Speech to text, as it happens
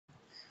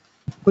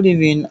Good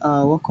evening.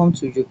 Welcome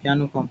to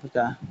Piano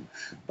Computer.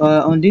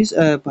 On this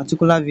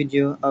particular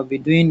video, I'll be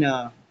doing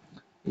a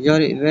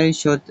very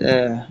short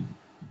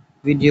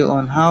video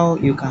on how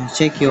you can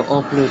check your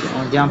upload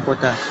on Jamb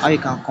portal. How you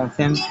can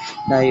confirm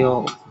that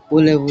your O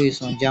level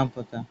is on Jamb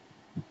portal.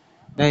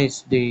 That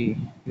is the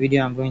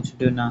video I'm going to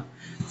do now.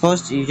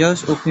 First, you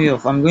just open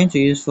your. I'm going to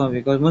use phone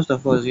because most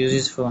of us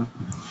uses phone.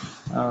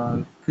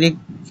 Uh, click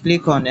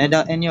click on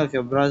either any of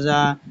your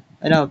browser,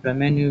 either Opera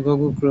menu,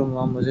 Google Chrome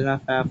or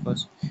Mozilla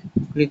Firefox.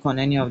 Click on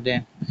any of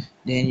them.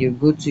 Then you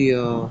go to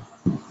your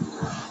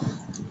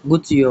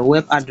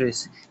web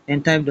address,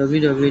 then type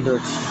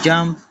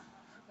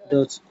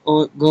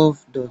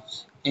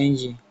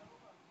www.jamb.gov.ng.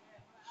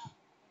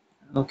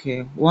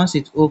 Okay, once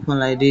it's open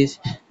like this,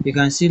 you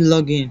can see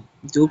login.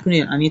 To open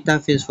an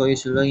interface for you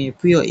to log in,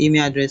 put your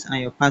email address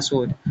and your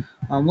password.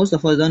 Most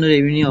of us don't know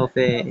the meaning of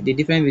the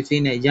difference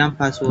between a Jamb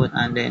password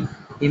and then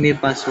email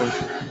password.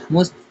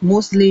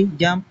 Mostly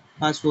Jamb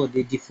password,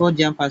 the default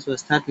Jamb password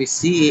start with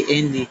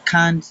CAND,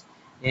 canned,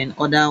 and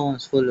other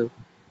ones follow.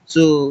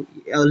 So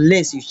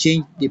unless you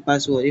change the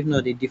password, if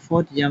not, the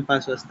default Jamb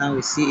password start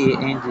with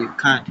CAND,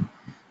 canned.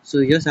 So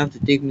you just have to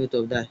take note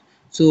of that.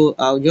 So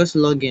I'll just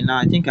log in now.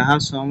 I think I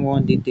have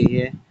someone detail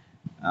here.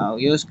 I'll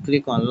just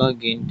click on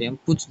login, then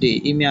put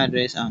the email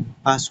address and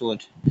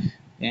password.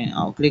 Then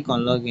I'll click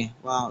on login.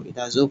 Wow, it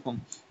has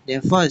opened. Then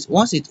first,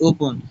 once it's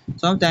open,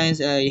 sometimes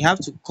you have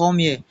to come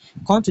here,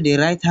 come to the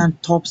right hand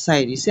top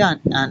side. You see a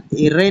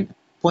red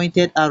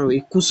pointed arrow,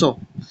 a cursor.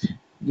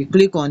 You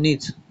click on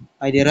it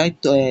at the right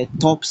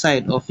top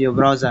side of your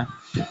browser.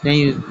 Then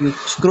you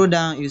scroll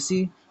down, you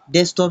see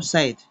desktop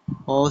side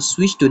or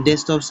switch to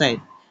desktop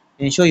side.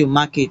 Ensure you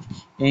mark it,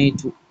 then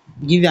it will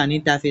give you an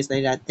interface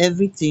like that.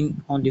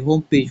 Everything on the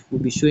home page will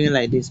be showing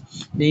like this.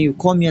 Then you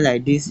come here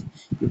like this,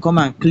 you come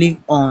and click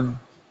on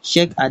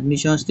check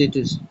admission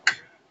status.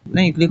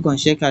 When you click on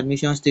check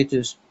admission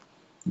status,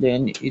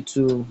 then it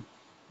will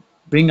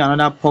bring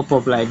another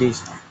pop-up like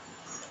this.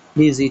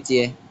 This is it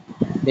here.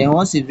 Then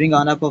once it bring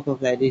another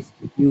pop-up like this,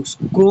 you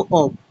scroll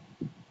up.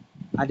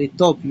 At the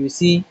top you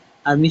see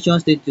admission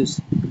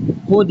status,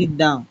 hold it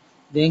down,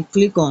 then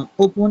click on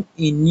open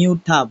in new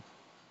tab,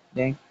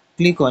 then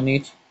click on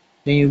it.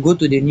 Then you go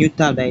to the new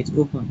tab that is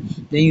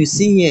open. Then you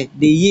see here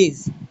the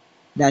years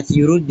that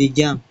you wrote the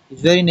JAMB.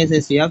 It's very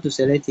necessary, you have to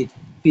select it.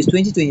 If it's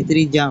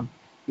 2023 JAMB,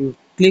 you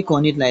click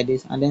on it like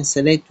this and then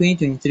select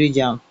 2023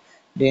 JAMB.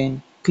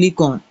 Then click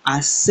on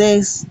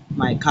access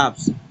my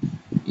caps.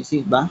 You see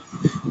it ba?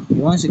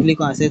 Once you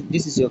click on accept,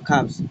 this is your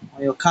caps.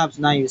 On your caps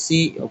now, you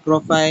see your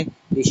profile,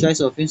 the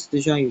choice of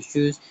institution you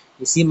choose,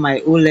 you see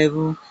my O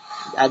level,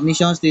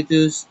 admission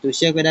status to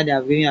check whether they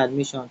are giving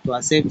admission, to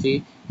accept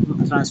it,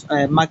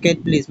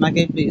 marketplace,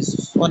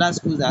 other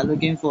schools that are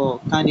looking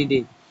for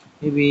candidate.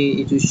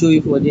 Maybe it will show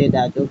you for there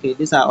that okay,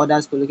 these are other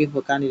schools looking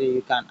for candidate,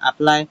 you can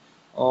apply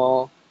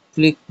or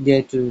click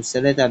there to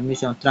select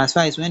admission.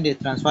 Transfer is when they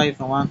transfer you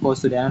from one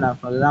course to the another.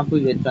 For example,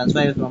 if they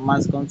transfer you from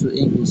mass comm to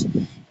English,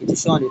 it will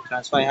show on the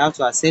transfer. You have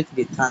to accept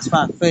the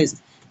transfer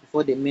first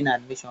before the main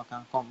admission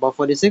can come. But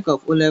for the sake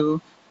of O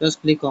level,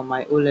 just click on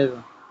my O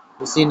level.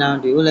 You see now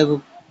the O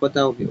level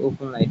portal will be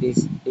open like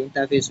this. The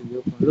interface will be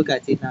open. Look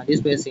at it now.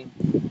 This person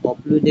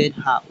uploaded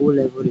her O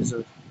level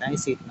result. Can you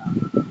see it now?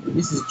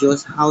 This is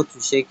just how to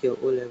check your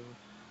O level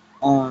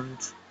on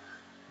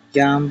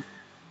Jamb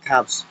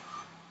Caps.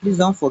 Please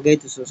don't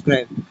forget to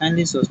subscribe.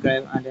 Kindly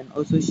subscribe and then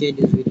also share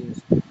these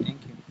videos.